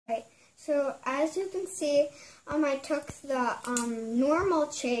So as you can see, I took the normal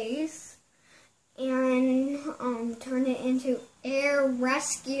chase and turned it into Air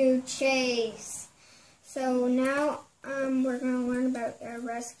Rescue Chase. So now we're going to learn about Air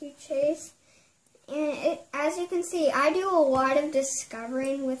Rescue Chase. And as you can see, I do a lot of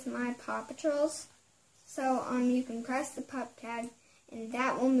discovering with my Paw Patrols. So you can press the pup tag and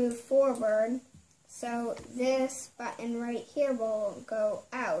that will move forward. So this button right here will go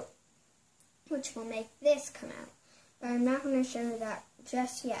out, which will make this come out. But I'm not going to show you that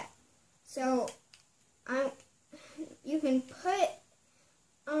just yet. So you can put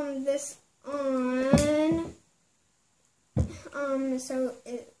this on, so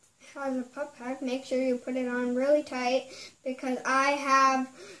it has a pup tag. Make sure you put it on really tight because I have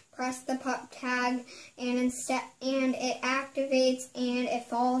pressed the pup tag and it activates and it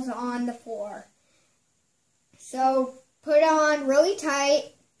falls on the floor. So put it on really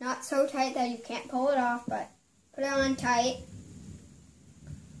tight, not so tight that you can't pull it off, but put it on tight.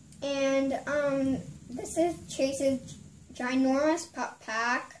 And this is Chase's ginormous pup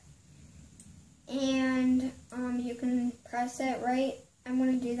pack, and you can press it right. I'm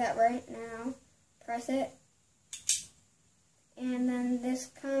going to do that right now. Press it, and then this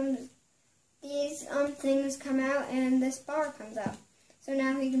comes. These things come out, and this bar comes out. So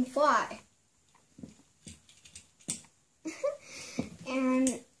now he can fly.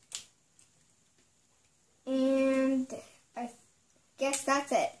 and I guess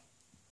that's it.